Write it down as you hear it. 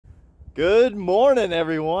Good morning,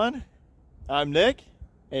 everyone. I'm Nick,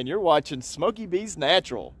 and you're watching Smokey Bees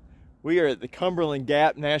Natural. We are at the Cumberland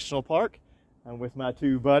Gap National Park. I'm with my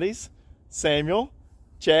two buddies, Samuel,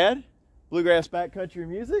 Chad, Bluegrass Backcountry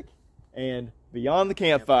Music, and Beyond the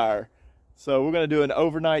Campfire. So we're going to do an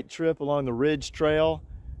overnight trip along the Ridge Trail.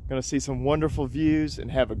 Going to see some wonderful views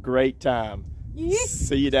and have a great time.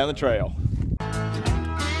 See you down the trail.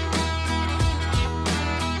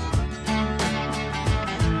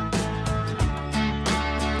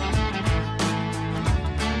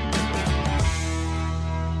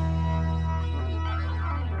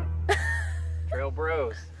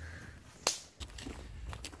 Bros.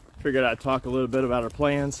 Figured I'd talk a little bit about our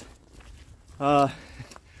plans.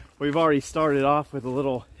 We've already started off with a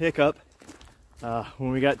little hiccup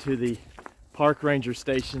when we got to the park ranger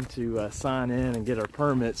station to sign in and get our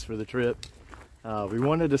permits for the trip. We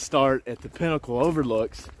wanted to start at the Pinnacle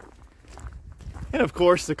overlooks, and of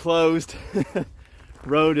course the closed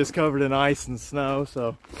road is covered in ice and snow,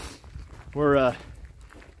 so we're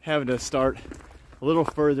having to start a little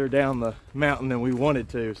further down the mountain than we wanted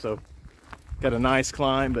to. So got a nice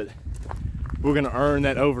climb, but we're going to earn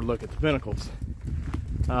that overlook at the Pinnacles.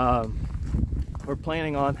 We're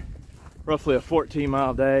planning on roughly a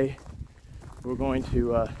 14-mile day. We're going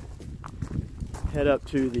to head up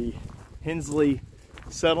to the Hensley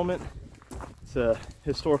Settlement. It's a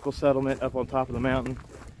historical settlement up on top of the mountain.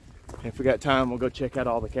 And if we got time, we'll go check out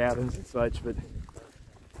all the cabins and such, but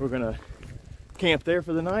we're going to camp there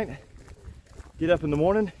for the night. Get up in the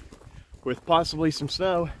morning with possibly some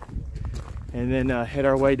snow, and then head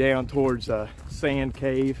our way down towards Sand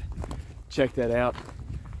Cave. Check that out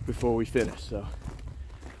before we finish. So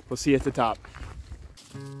we'll see you at the top.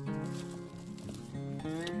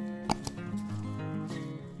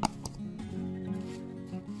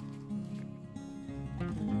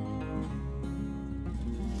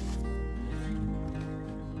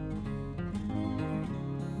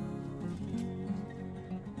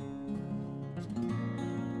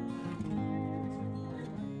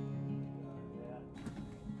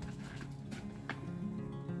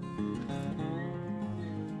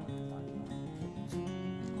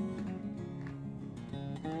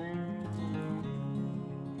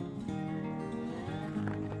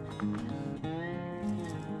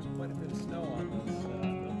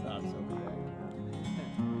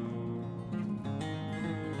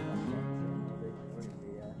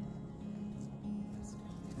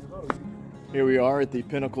 Here we are at the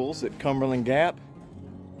Pinnacles at Cumberland Gap.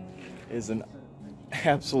 It's an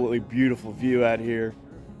absolutely beautiful view out here.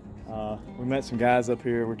 We met some guys up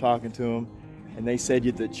here, we're talking to them, and they said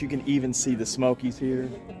that you can even see the Smokies here.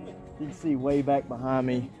 You can see way back behind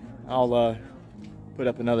me. I'll put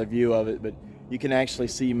up another view of it, but you can actually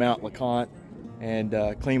see Mount LeConte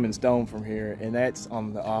and Cleman's Dome from here, and that's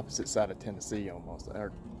on the opposite side of Tennessee almost,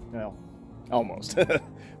 or well, almost. But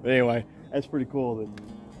anyway, that's pretty cool that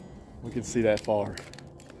we can see that far.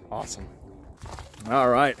 Awesome. All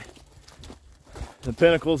right. The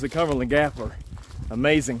Pinnacles at Cumberland Gap are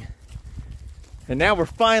amazing. And now we're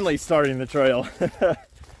finally starting the trail.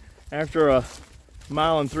 After a 1.75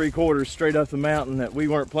 miles straight up the mountain that we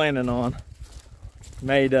weren't planning on.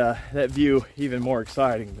 Made that view even more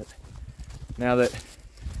exciting. But now that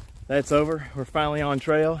that's over, we're finally on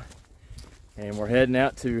trail. And we're heading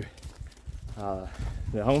out to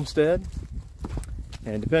the homestead.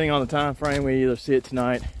 And depending on the time frame, we either see it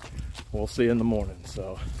tonight or we'll see it in the morning.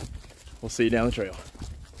 So we'll see you down the trail.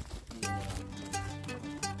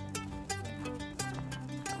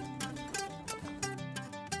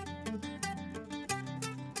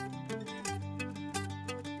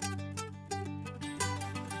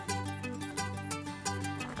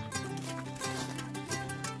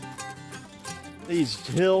 These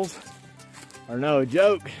hills are no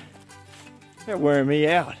joke. They're wearing me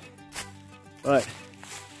out. But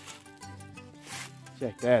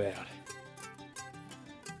check that out.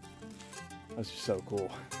 That's just so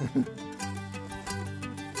cool.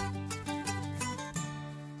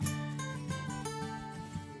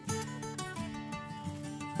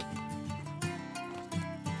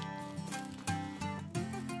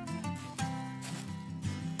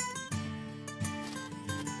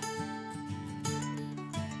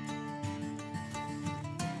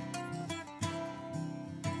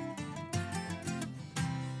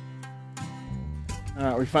 All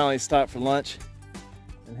right, we finally stopped for lunch,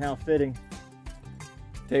 and how fitting,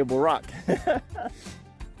 Table Rock.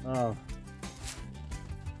 Oh,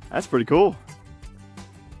 that's pretty cool.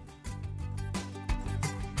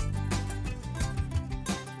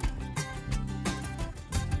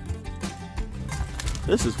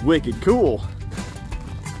 This is wicked cool.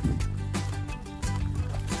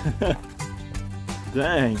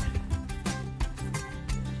 Dang.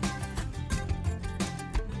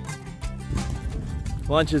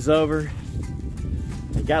 Lunch is over.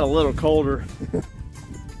 It got a little colder,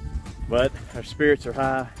 but our spirits are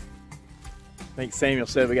high. I think Samuel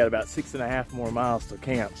said we got about 6.5 more miles to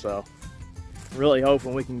camp, so really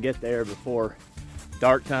hoping we can get there before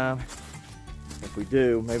dark time. If we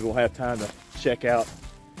do, maybe we'll have time to check out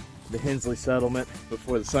the Hensley settlement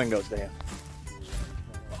before the sun goes down.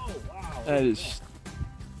 Oh, wow.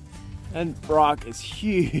 That rock is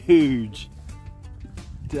huge.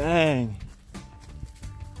 Dang.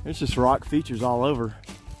 There's just rock features all over.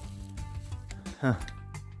 Huh.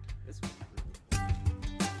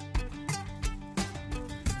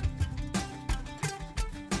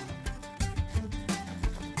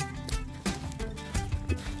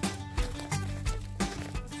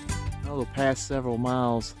 The past several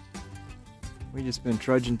miles, we've just been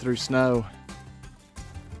trudging through snow.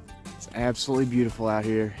 It's absolutely beautiful out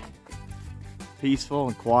here. Peaceful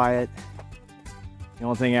and quiet. The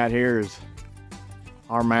only thing out here is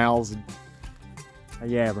our mouths are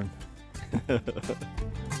yabbering.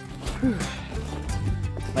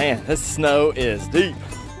 Man, this snow is deep.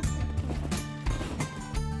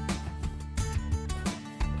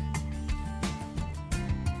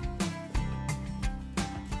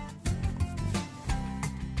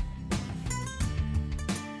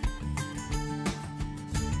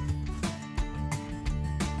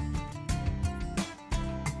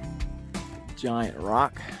 Giant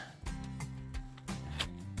rock.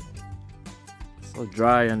 So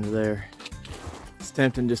dry under there. It's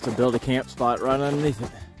tempting just to build a camp spot right underneath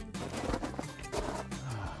it.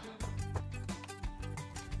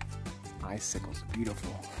 Icicles are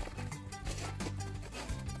beautiful.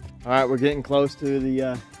 All right, we're getting close to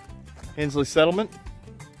the Hensley settlement.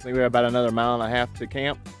 I think we have about another 1.5 miles to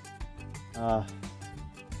camp.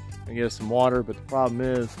 We get us some water, but the problem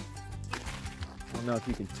is, I don't know if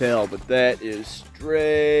you can tell, but that is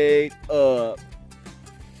straight up.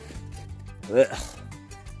 Ugh.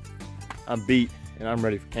 I'm beat and I'm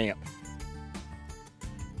ready for camp.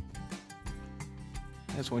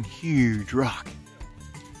 That's one huge rock.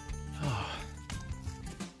 Oh.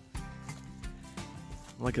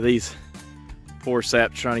 Look at these poor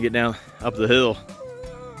saps trying to get down up the hill.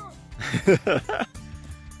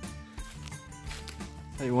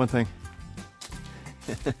 Tell you one thing.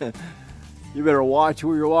 You better watch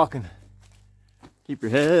where you're walking. Keep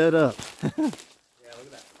your head up. Yeah, look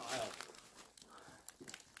at that pile.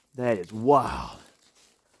 That is wild.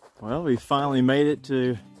 Well, we finally made it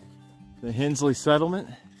to the Hensley settlement.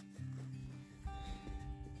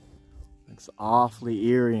 Looks awfully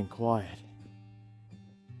eerie and quiet,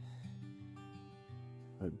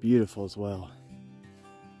 but beautiful as well.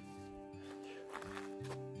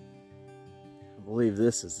 I believe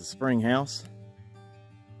this is the spring house.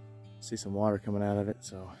 See some water coming out of it,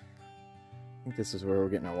 so I think this is where we're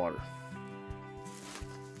getting our water.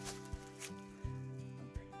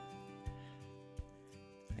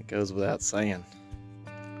 It goes without saying.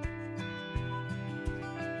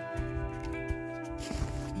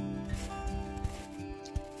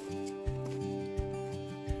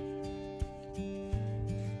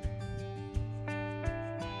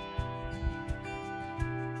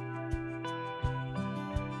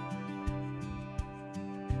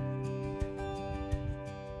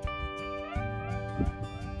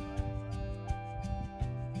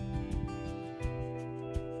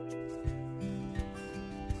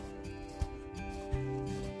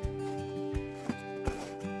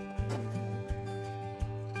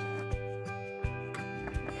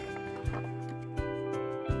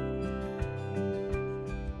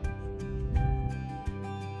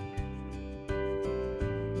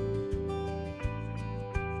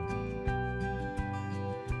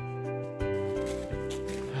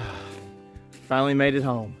 Finally made it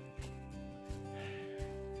home.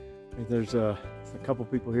 There's a couple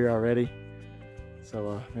people here already,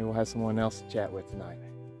 so maybe we'll have someone else to chat with tonight.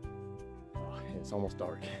 Oh, it's almost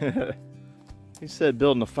dark. He said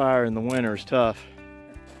building a fire in the winter is tough.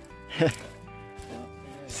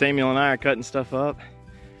 Samuel and I are cutting stuff up.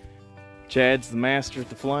 Chad's the master at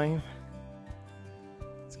the flame.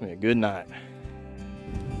 It's gonna be a good night.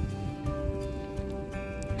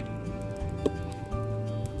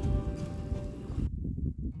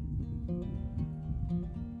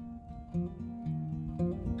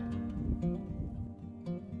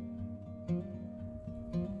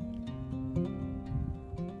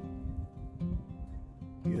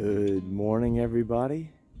 Good morning,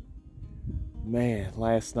 everybody. Man,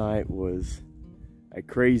 last night was a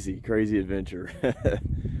crazy adventure.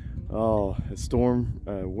 Oh, a storm,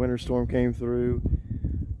 winter storm came through.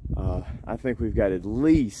 I think we've got at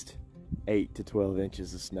least 8 to 12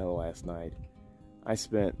 inches of snow last night. I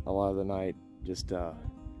spent a lot of the night just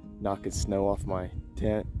knocking snow off my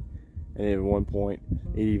tent, and at one point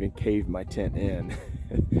it even caved my tent in.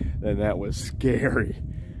 And that was scary.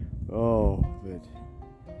 Oh, but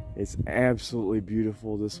it's absolutely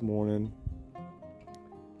beautiful this morning.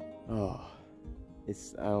 Oh,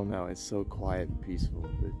 I don't know, it's so quiet and peaceful.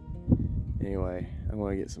 But anyway, I'm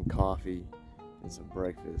gonna get some coffee and some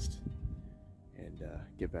breakfast and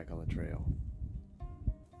get back on the trail.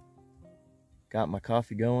 Got my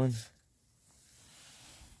coffee going.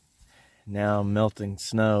 Now I'm melting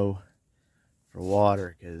snow for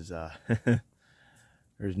water because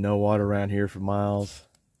there's no water around here for miles.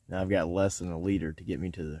 Now I've got less than a liter to get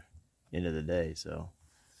me to the end of the day, so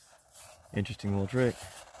interesting little trick.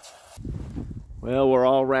 Well, we're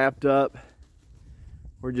all wrapped up.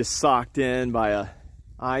 We're just socked in by a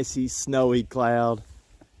icy, snowy cloud.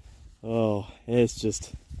 Oh, it's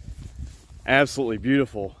just absolutely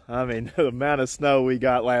beautiful. I mean, the amount of snow we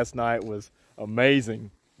got last night was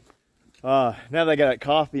amazing. Now that I got that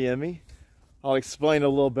coffee in me, I'll explain a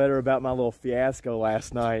little better about my little fiasco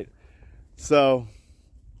last night. So,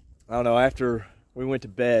 I don't know, after we went to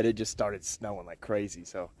bed, it just started snowing like crazy.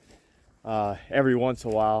 So, every once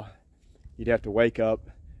in a while, you'd have to wake up,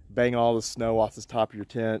 bang all the snow off the top of your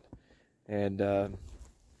tent, and,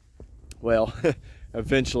 well,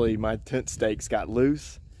 eventually my tent stakes got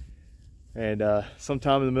loose. And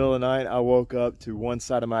sometime in the middle of the night, I woke up to one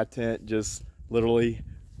side of my tent just literally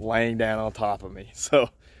laying down on top of me. So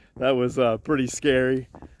that was pretty scary,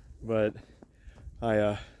 but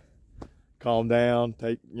I calmed down,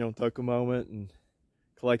 took a moment and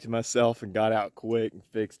collected myself and got out quick and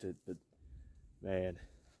fixed it. But man,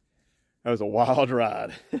 that was a wild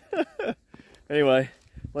ride. Anyway,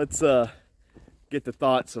 let's get the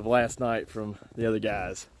thoughts of last night from the other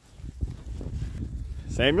guys.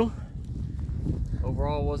 Samuel?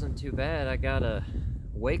 Overall, wasn't too bad. I got a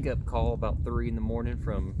wake-up call about 3 in the morning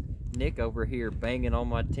from Nick over here banging on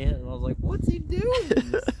my tent, and I was like, what's he doing?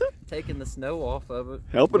 Just taking the snow off of it.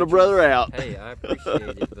 Helping a brother out. Hey, I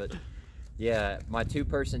appreciate it, but yeah, my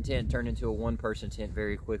 2-person tent turned into a 1-person tent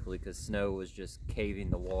very quickly because snow was just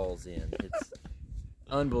caving the walls in. It's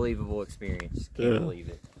unbelievable experience. Can't believe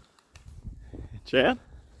it. Chad?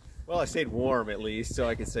 Well, I stayed warm at least, so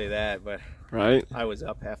I could say that, but right. I was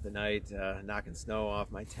up half the night knocking snow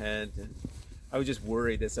off my tent, and I was just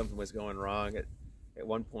worried that something was going wrong. At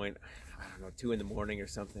one point, I don't know, 2 in the morning or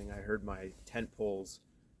something, I heard my tent poles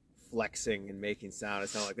flexing and making sound. It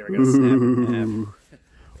sounded like they were going to snap in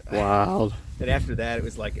half. Wild. And after that, it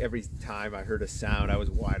was like every time I heard a sound, I was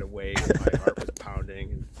wide awake, and my heart was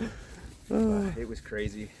pounding. And, it was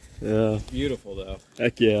crazy. Yeah. Beautiful, though.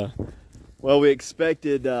 Heck yeah. Well, we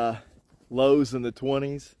expected lows in the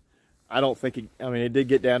 20s. I don't think it did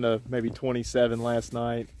get down to maybe 27 last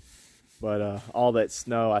night, but all that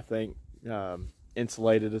snow, I think,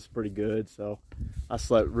 insulated us pretty good. So I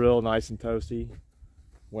slept real nice and toasty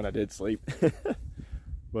when I did sleep.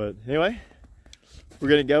 But anyway, we're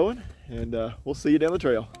getting going, and we'll see you down the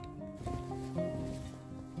trail.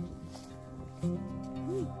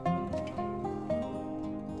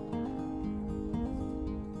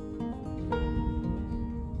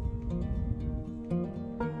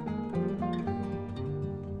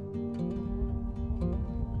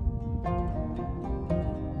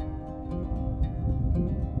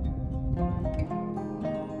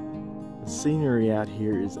 Scenery out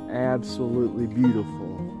here is absolutely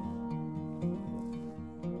beautiful.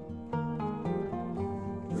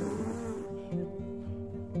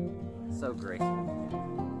 So great.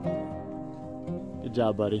 Good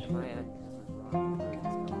job, buddy.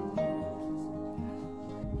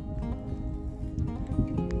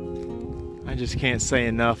 I just can't say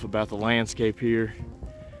enough about the landscape here.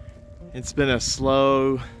 It's been a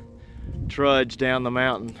slow trudge down the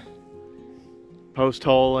mountain,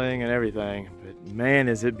 post-holing and everything, but man,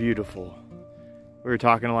 is it beautiful. We were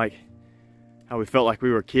talking like how we felt like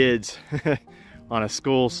we were kids on a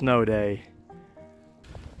school snow day.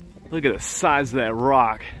 Look at the size of that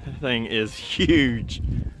rock. That thing is huge.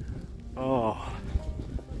 Oh,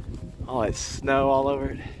 all that snow all over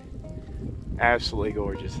it. Absolutely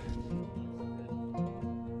gorgeous.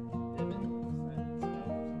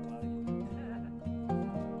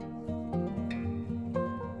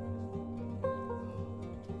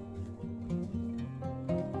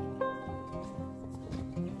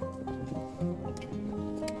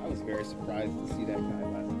 Very surprised to see that guy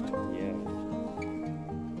last night.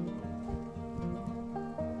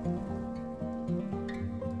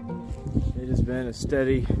 It has been a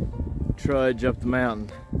steady trudge up the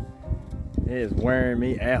mountain. It is wearing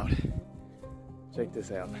me out. Check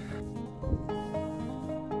this out.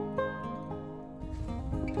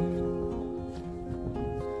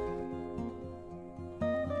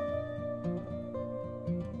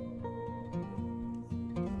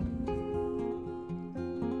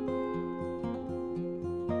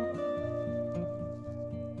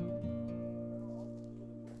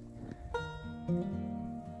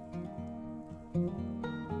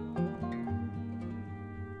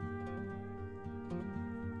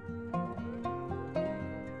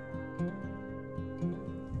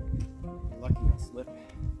 Lucky I'll slip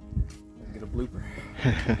and get a blooper.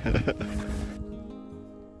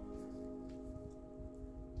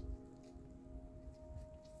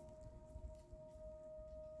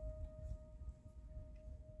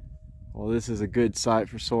 Well, this is a good sight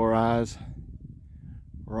for sore eyes.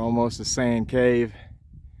 We're almost to Sand Cave.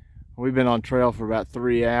 We've been on trail for about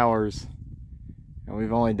 3 hours and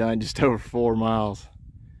we've only done just over 4 miles.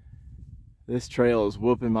 This trail is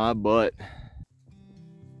whooping my butt.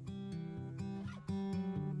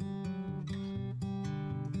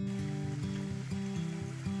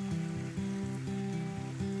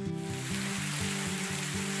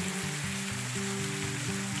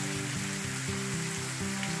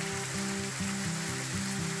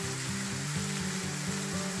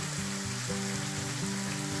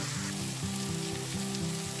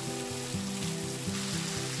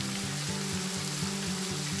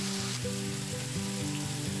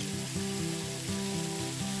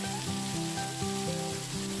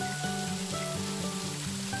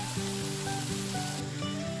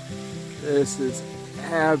 This is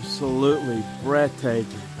absolutely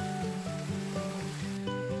breathtaking.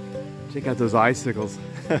 Check out those icicles.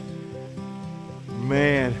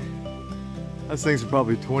 Man, those things are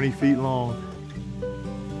probably 20 feet long.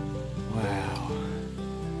 Wow.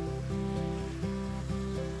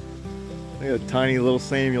 Look at a tiny little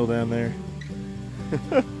Samuel down there.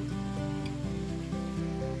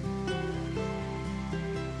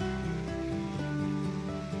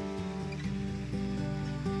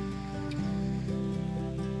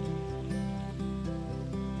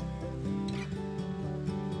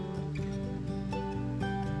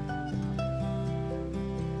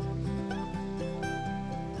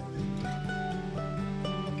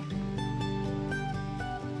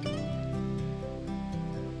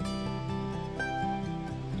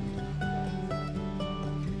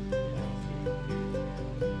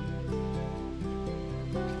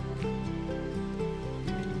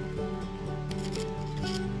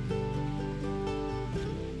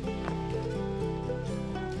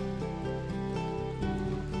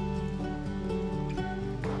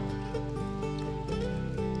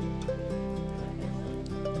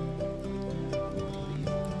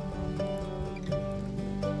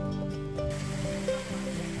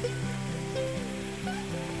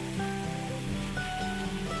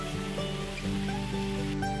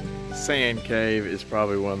 Sand Cave is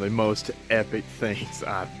probably one of the most epic things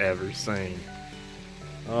I've ever seen.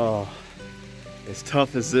 Oh, as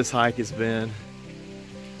tough as this hike has been,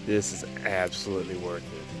 this is absolutely worth it.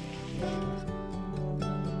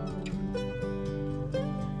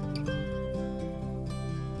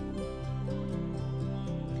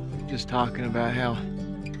 Just talking about how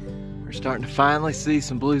we're starting to finally see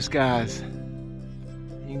some blue skies.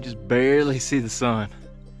 You can just barely see the sun.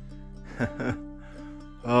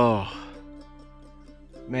 Oh,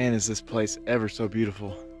 man, is this place ever so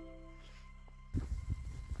beautiful.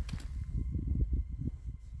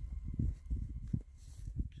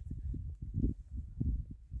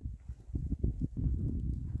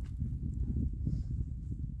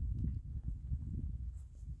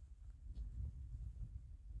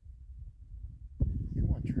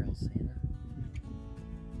 Come on, Trail Santa.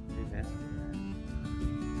 Hey, man.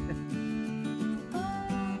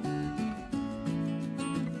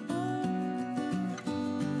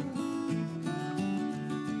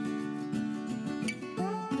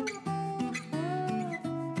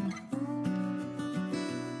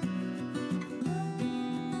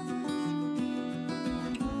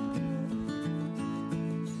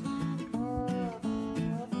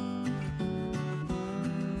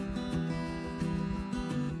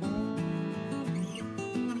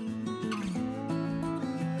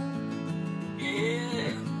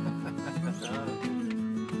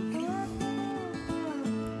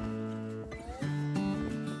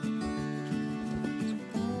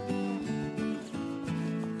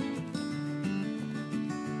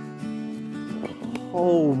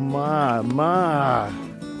 Oh my.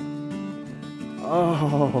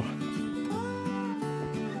 Oh,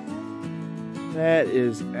 that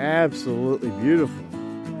is absolutely beautiful.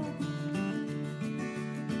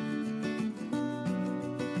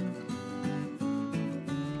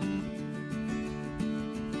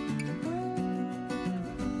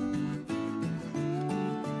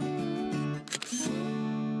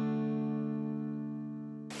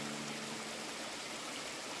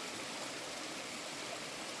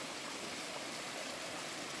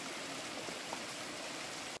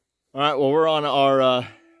 All right, well, we're on our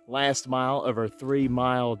last mile of our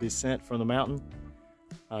 3-mile descent from the mountain.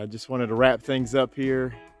 I just wanted to wrap things up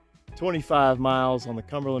here. 25 miles on the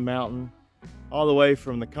Cumberland Mountain, all the way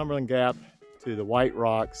from the Cumberland Gap to the White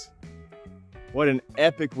Rocks. What an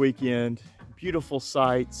epic weekend. Beautiful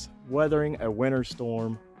sights, weathering a winter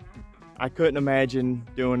storm. I couldn't imagine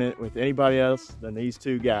doing it with anybody else than these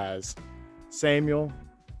two guys. Samuel,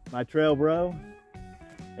 my trail bro,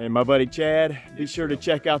 and my buddy Chad. Be sure to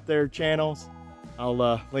check out their channels.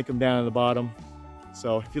 I'll link them down in the bottom.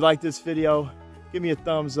 So if you like this video, give me a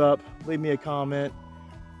thumbs up, leave me a comment.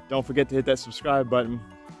 Don't forget to hit that subscribe button.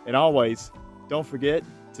 And always, don't forget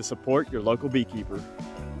to support your local beekeeper.